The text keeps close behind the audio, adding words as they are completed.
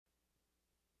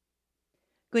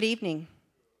Good evening.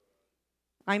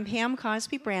 I'm Pam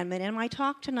Cosby Brandman, and my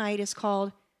talk tonight is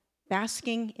called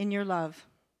Basking in Your Love.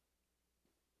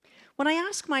 When I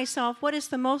ask myself what is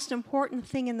the most important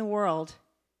thing in the world,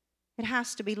 it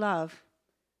has to be love,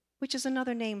 which is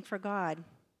another name for God.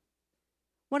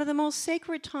 One of the most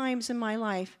sacred times in my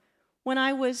life, when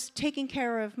I was taking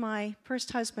care of my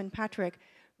first husband, Patrick,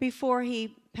 before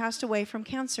he passed away from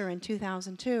cancer in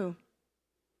 2002.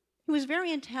 He was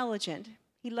very intelligent.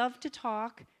 He loved to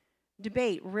talk,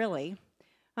 debate, really.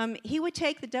 He would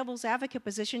take the devil's advocate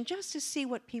position just to see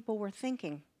what people were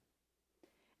thinking.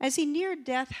 As he neared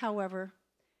death, however,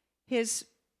 the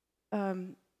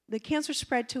cancer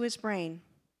spread to his brain.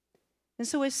 And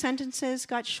so his sentences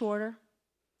got shorter,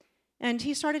 and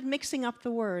he started mixing up the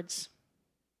words.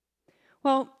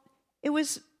 Well,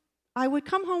 I would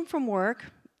come home from work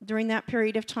during that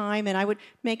period of time, and I would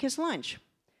make his lunch.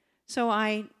 So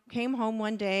I came home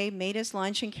one day, made his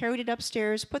lunch, and carried it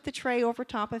upstairs, put the tray over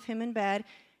top of him in bed,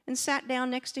 and sat down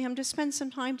next to him to spend some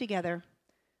time together.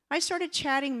 I started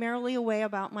chatting merrily away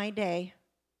about my day,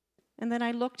 and then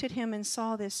I looked at him and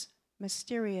saw this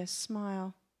mysterious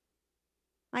smile.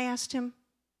 I asked him,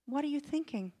 "What are you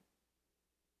thinking?"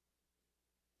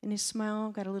 And his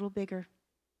smile got a little bigger.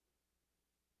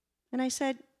 And I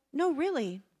said, "No,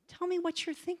 really, tell me what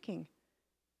you're thinking,"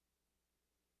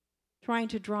 trying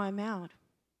to draw him out.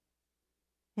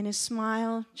 And his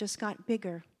smile just got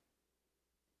bigger.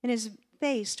 And his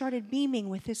face started beaming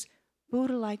with this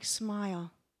Buddha-like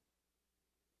smile.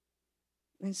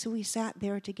 And so we sat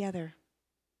there together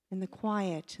in the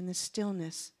quiet and the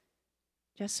stillness,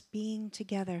 just being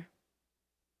together.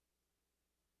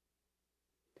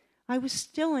 I was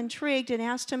still intrigued and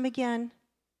asked him again,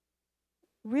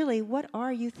 "Really, what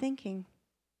are you thinking?"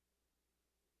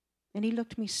 And he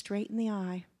looked me straight in the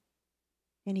eye,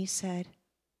 and he said,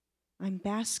 "I'm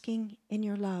basking in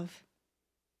your love."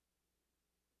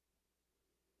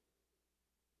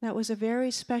 That was a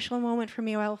very special moment for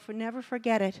me. I'll never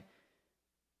forget it.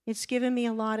 It's given me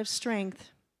a lot of strength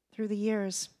through the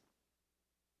years.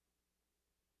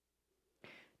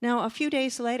 Now, a few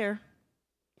days later,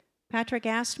 Patrick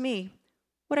asked me,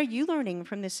 "What are you learning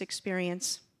from this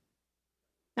experience?"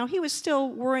 Now, he was still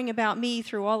worrying about me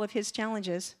through all of his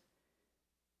challenges,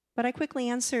 but I quickly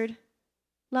answered,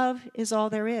 "Love is all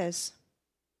there is."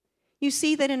 You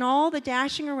see that in all the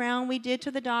dashing around we did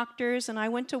to the doctors, and I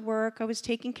went to work, I was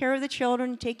taking care of the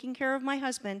children, taking care of my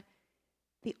husband,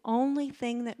 the only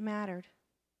thing that mattered,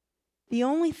 the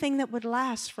only thing that would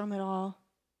last from it all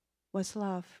was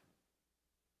love.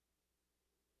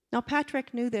 Now,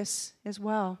 Patrick knew this as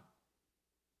well.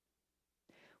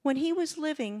 When he was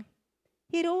living,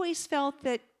 he'd always felt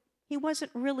that he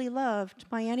wasn't really loved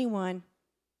by anyone,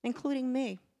 including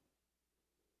me.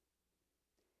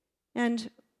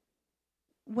 And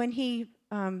when he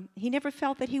never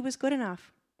felt that he was good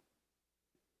enough.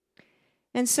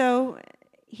 And so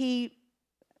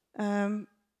when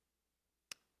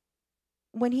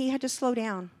he had to slow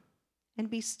down and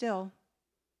be still,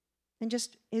 and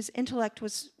just his intellect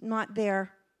was not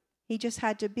there, he just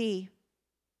had to be,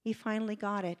 he finally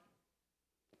got it.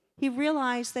 He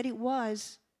realized that he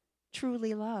was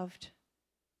truly loved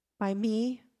by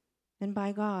me and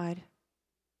by God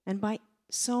and by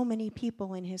so many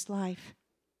people in his life.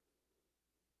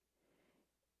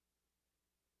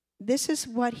 This is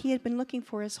what he had been looking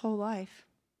for his whole life.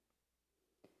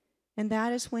 And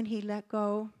that is when he let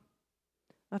go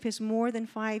of his more than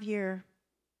 5-year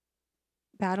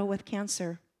battle with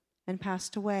cancer and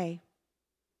passed away.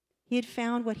 He had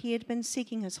found what he had been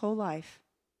seeking his whole life,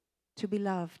 to be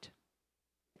loved.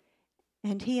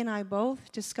 And he and I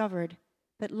both discovered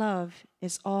that love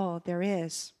is all there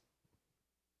is.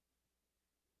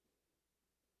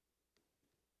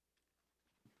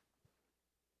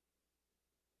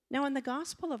 Now, in the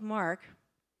Gospel of Mark,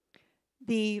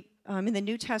 in the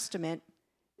New Testament,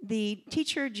 the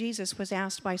teacher Jesus was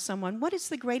asked by someone, "What is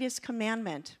the greatest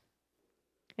commandment?"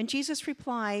 And Jesus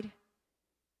replied,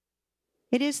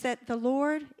 "It is that the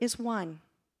Lord is one.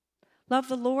 Love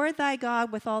the Lord thy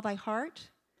God with all thy heart,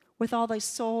 with all thy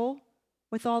soul,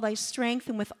 with all thy strength,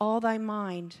 and with all thy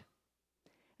mind.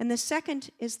 And the second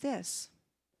is this,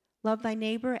 love thy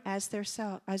neighbor as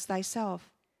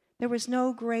thyself. There was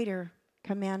no greater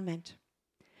commandment."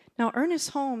 Now, Ernest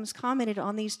Holmes commented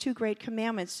on these two great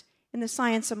commandments in the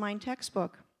Science of Mind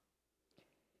textbook.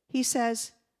 He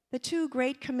says, "The two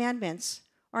great commandments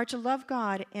are to love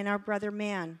God and our brother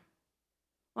man.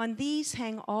 On these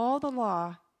hang all the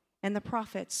law and the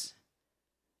prophets.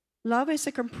 Love is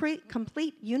a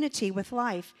complete unity with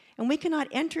life, and we cannot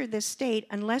enter this state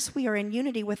unless we are in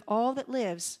unity with all that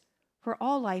lives, for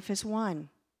all life is one.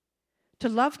 To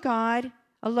love God,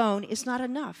 alone is not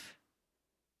enough,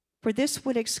 for this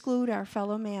would exclude our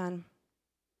fellow man.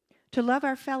 To love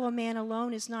our fellow man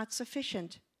alone is not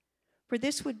sufficient, for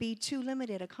this would be too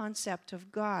limited a concept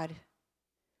of God.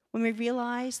 When we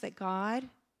realize that God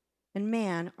and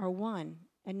man are one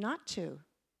and not two,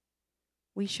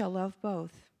 we shall love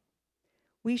both.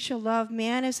 We shall love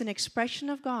man as an expression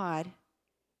of God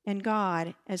and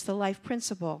God as the life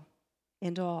principle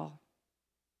and all.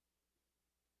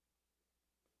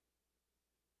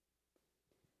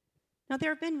 Now,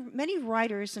 there have been many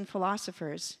writers and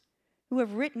philosophers who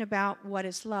have written about what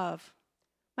is love.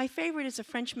 My favorite is a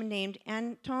Frenchman named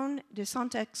Antoine de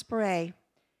Saint-Exupéry.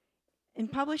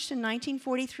 And published in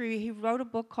 1943, he wrote a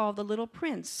book called The Little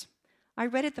Prince. I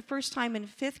read it the first time in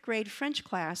 5th grade French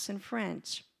class in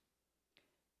French.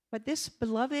 But this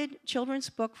beloved children's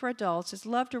book for adults is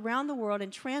loved around the world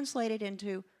and translated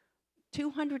into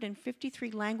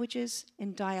 253 languages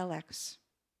and dialects.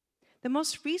 The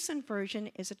most recent version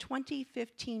is a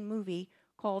 2015 movie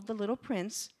called The Little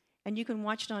Prince, and you can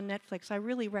watch it on Netflix. I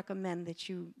really recommend that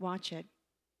you watch it.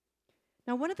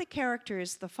 Now, one of the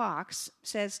characters, the fox,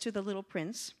 says to the little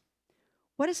prince,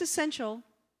 "What is essential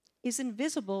is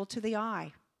invisible to the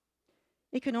eye.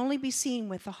 It can only be seen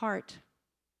with the heart.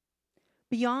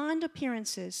 Beyond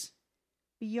appearances,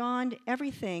 beyond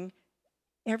everything,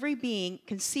 every being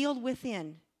concealed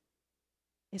within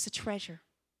is a treasure,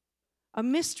 a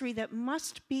mystery that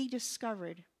must be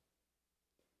discovered.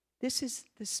 This is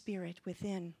the spirit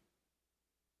within."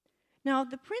 Now,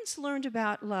 the prince learned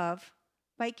about love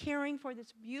by caring for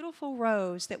this beautiful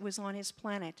rose that was on his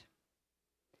planet.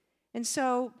 And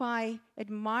so, by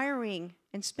admiring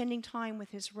and spending time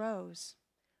with his rose,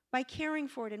 by caring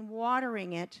for it and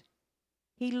watering it,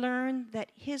 he learned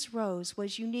that his rose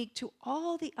was unique to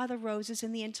all the other roses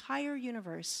in the entire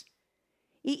universe.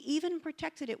 He even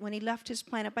protected it when he left his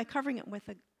planet by covering it with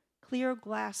a clear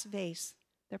glass vase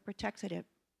that protected it.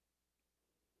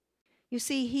 You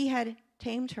see, he had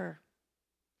tamed her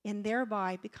and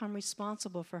thereby become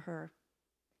responsible for her.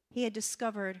 He had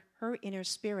discovered her inner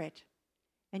spirit,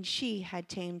 and she had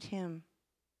tamed him.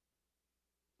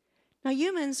 Now,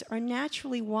 humans are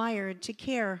naturally wired to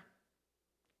care,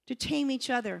 to tame each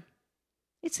other.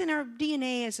 It's in our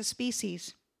DNA as a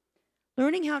species.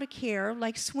 Learning how to care,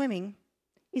 like swimming,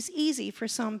 is easy for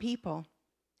some people.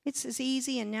 It's as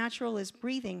easy and natural as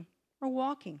breathing or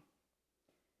walking.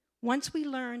 Once we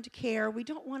learn to care, we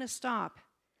don't want to stop.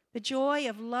 The joy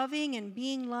of loving and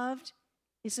being loved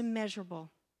is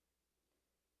immeasurable.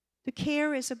 The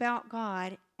care is about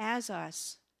God as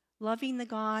us, loving the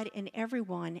God and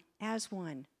everyone as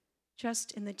one,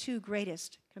 just in the two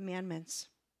greatest commandments.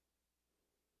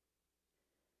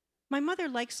 My mother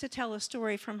likes to tell a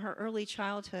story from her early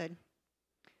childhood.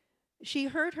 She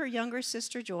heard her younger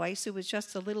sister Joyce, who was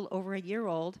just a little over a year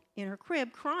old, in her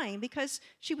crib crying because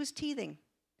she was teething.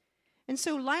 And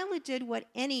so Lila did what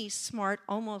any smart,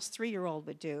 almost 3-year-old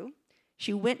would do.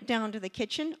 She went down to the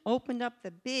kitchen, opened up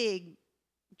the big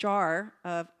jar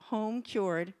of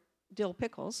home-cured dill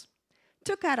pickles,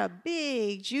 took out a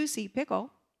big, juicy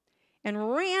pickle,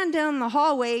 and ran down the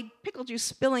hallway, pickle juice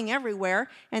spilling everywhere,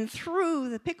 and threw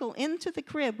the pickle into the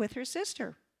crib with her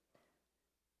sister.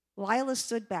 Lila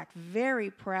stood back, very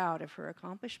proud of her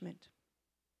accomplishment.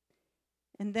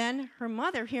 And then her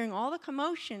mother, hearing all the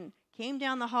commotion, came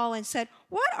down the hall and said,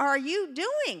 "What are you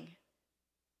doing?"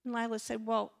 And Lila said,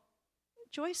 "Well,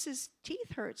 Joyce's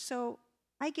teeth hurt, so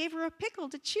I gave her a pickle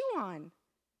to chew on."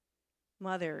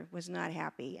 Mother was not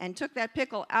happy and took that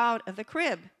pickle out of the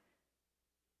crib.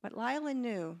 But Lila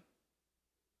knew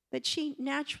that she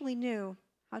naturally knew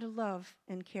how to love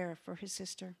and care for his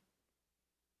sister.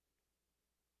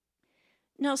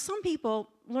 Now, some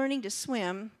people, learning to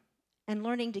swim and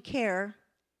learning to care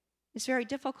is very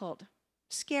difficult,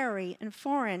 scary, and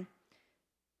foreign,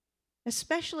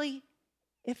 especially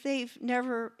if they've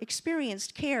never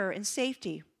experienced care and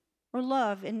safety or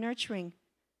love and nurturing.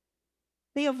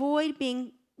 They avoid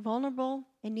being vulnerable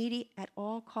and needy at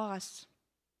all costs.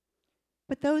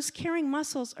 But those caring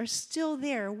muscles are still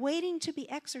there, waiting to be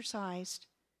exercised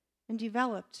and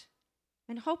developed,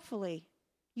 and hopefully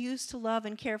used to love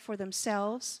and care for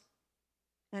themselves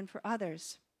and for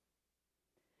others.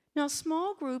 Now,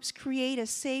 small groups create a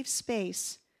safe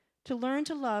space to learn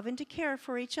to love and to care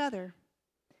for each other.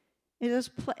 It is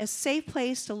a safe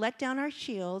place to let down our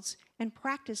shields and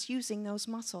practice using those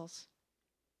muscles.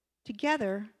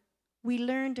 Together, we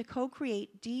learn to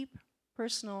co-create deep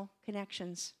personal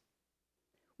connections.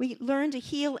 We learn to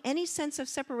heal any sense of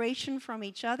separation from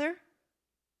each other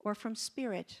or from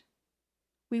spirit.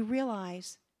 We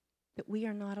realize that we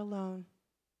are not alone.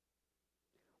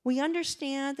 We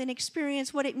understand and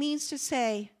experience what it means to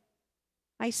say,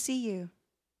 I see you.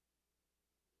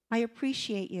 I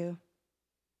appreciate you.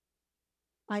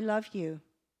 I love you.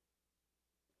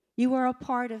 You are a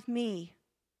part of me.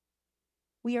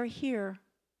 We are here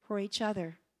for each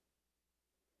other.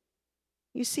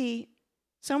 You see,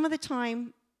 some of the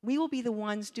time we will be the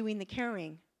ones doing the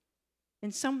caring,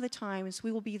 and some of the times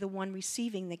we will be the one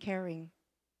receiving the caring.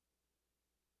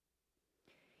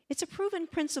 It's a proven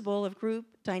principle of group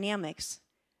dynamics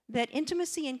that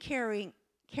intimacy and carrying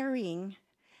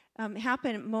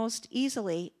happen most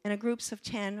easily in groups of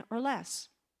 10 or less.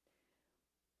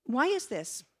 Why is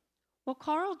this? Well,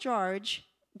 Carl George,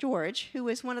 who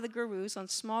is one of the gurus on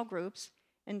small groups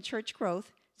and church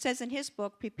growth, says in his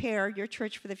book, Prepare Your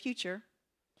Church for the Future,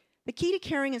 the key to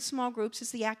caring in small groups is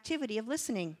the activity of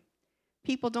listening.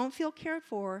 People don't feel cared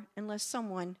for unless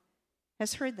someone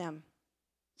has heard them.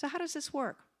 So how does this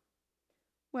work?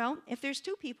 Well, if there's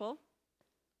 2 people,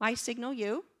 I signal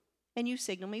you and you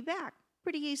signal me back.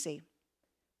 Pretty easy.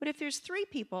 But if there's 3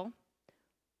 people,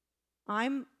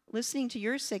 I'm listening to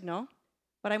your signal,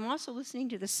 but I'm also listening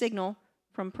to the signal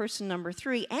from person number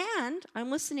 3, and I'm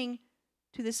listening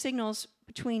to the signals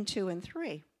between 2 and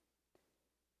 3.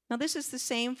 Now, this is the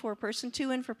same for person 2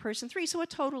 and for person 3, so a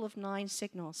total of 9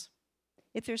 signals.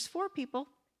 If there's 4 people,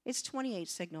 it's 28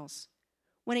 signals.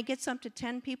 When it gets up to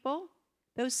 10 people,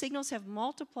 those signals have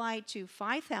multiplied to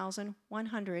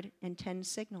 5,110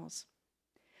 signals.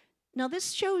 Now,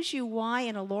 this shows you why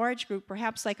in a large group,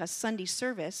 perhaps like a Sunday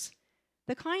service,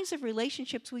 the kinds of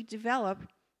relationships we develop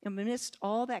amidst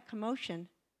all that commotion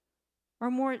are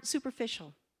more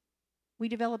superficial. We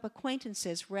develop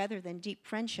acquaintances rather than deep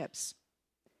friendships.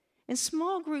 In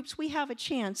small groups, we have a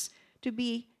chance to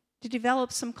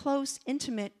develop some close,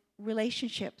 intimate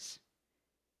relationships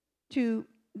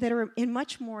that are in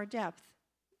much more depth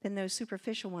than those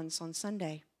superficial ones on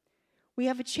Sunday. We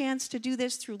have a chance to do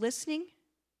this through listening,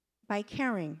 by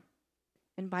caring,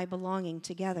 and by belonging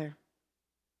together.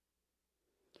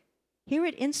 Here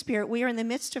at In Spirit, we are in the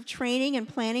midst of training and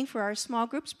planning for our small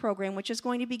groups program, which is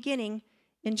going to be beginning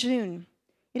in June.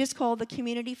 It is called the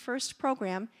Community First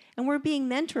Program, and we're being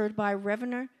mentored by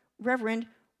Reverend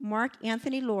Mark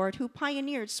Anthony Lord, who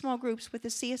pioneered small groups with the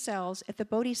CSLs at the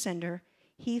Bodhi Center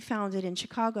he founded in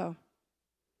Chicago.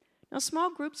 Now,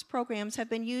 small groups programs have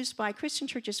been used by Christian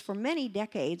churches for many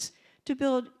decades to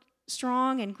build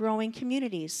strong and growing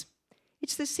communities.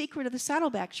 It's the secret of the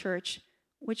Saddleback Church,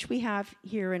 which we have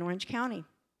here in Orange County.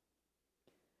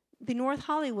 The North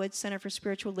Hollywood Center for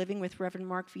Spiritual Living with Reverend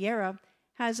Mark Vieira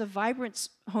has a vibrant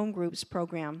home groups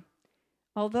program.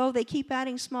 Although they keep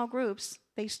adding small groups,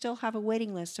 they still have a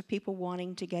waiting list of people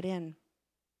wanting to get in.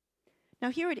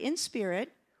 Now, here at In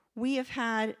Spirit, we have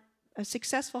had a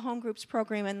successful home groups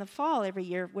program in the fall every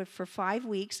year for 5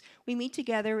 weeks. We meet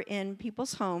together in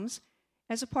people's homes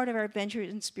as a part of our Adventure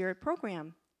in Spirit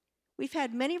program. We've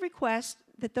had many requests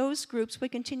that those groups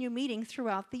would continue meeting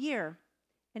throughout the year.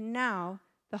 And now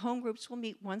the home groups will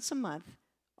meet once a month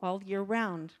all year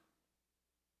round.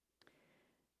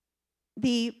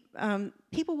 The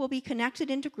people will be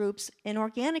connected into groups and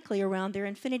organically around their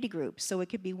infinity groups. So it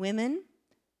could be women,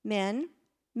 men,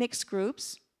 mixed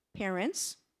groups,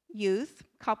 parents, youth,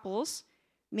 couples,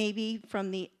 maybe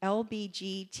from the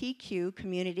LGBTQ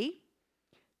community,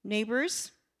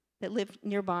 neighbors that live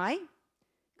nearby.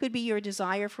 Could be your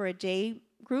desire for a day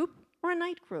group or a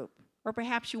night group. Or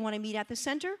perhaps you want to meet at the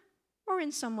center or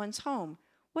in someone's home.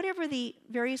 Whatever the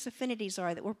various affinities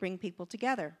are that will bring people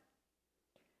together.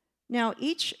 Now,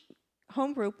 each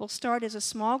home group will start as a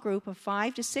small group of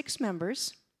 5 to 6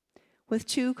 members with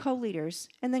 2 co-leaders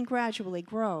and then gradually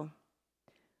grow.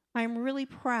 I'm really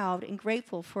proud and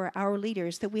grateful for our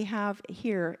leaders that we have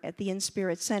here at the In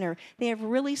Spirit Center. They have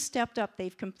really stepped up.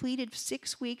 They've completed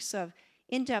 6 weeks of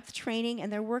in-depth training,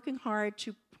 and they're working hard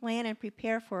to plan and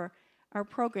prepare for our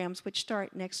programs, which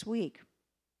start next week.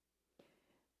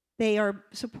 They are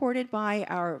supported by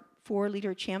our 4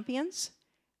 leader champions,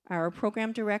 our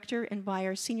program director, and by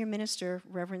our senior minister,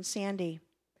 Reverend Sandy.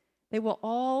 They will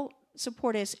all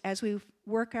support us as we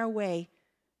work our way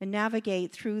and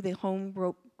navigate through the home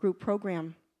group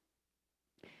program.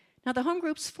 Now, the home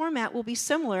groups format will be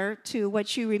similar to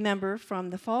what you remember from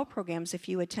the fall programs if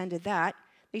you attended that.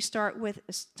 They start with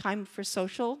a time for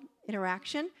social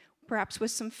interaction, perhaps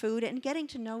with some food and getting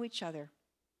to know each other.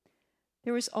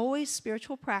 There is always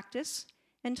spiritual practice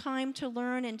and time to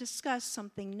learn and discuss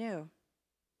something new.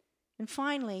 And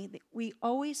finally, we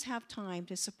always have time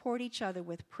to support each other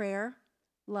with prayer,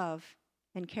 love,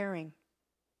 and caring.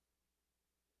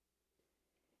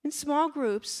 In small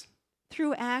groups,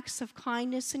 through acts of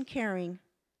kindness and caring,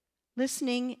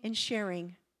 listening and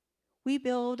sharing, we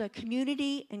build a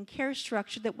community and care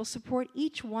structure that will support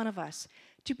each one of us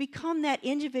to become that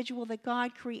individual that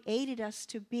God created us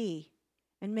to be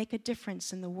and make a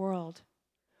difference in the world.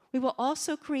 We will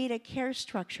also create a care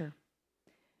structure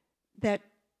that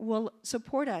will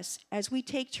support us as we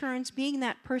take turns being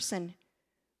that person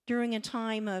during a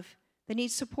time of that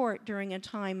needs support during a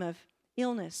time of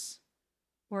illness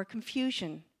or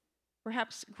confusion,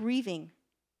 perhaps grieving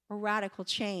or radical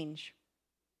change.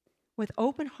 With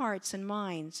open hearts and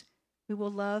minds, we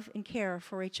will love and care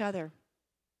for each other.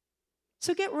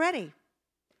 So get ready.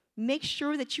 Make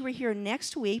sure that you are here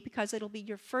next week because it'll be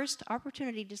your first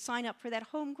opportunity to sign up for that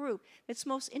home group that's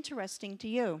most interesting to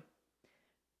you.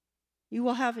 You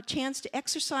will have a chance to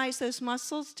exercise those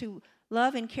muscles to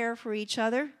love and care for each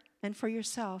other and for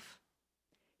yourself.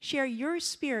 Share your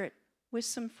spirit with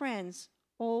some friends,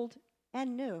 old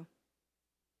and new.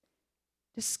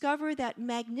 Discover that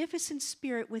magnificent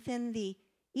spirit within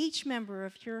each member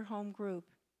of your home group.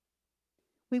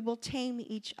 We will tame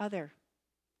each other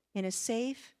in a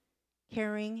safe,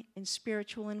 caring, and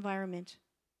spiritual environment.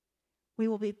 We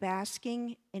will be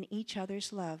basking in each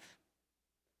other's love.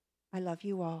 I love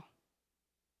you all.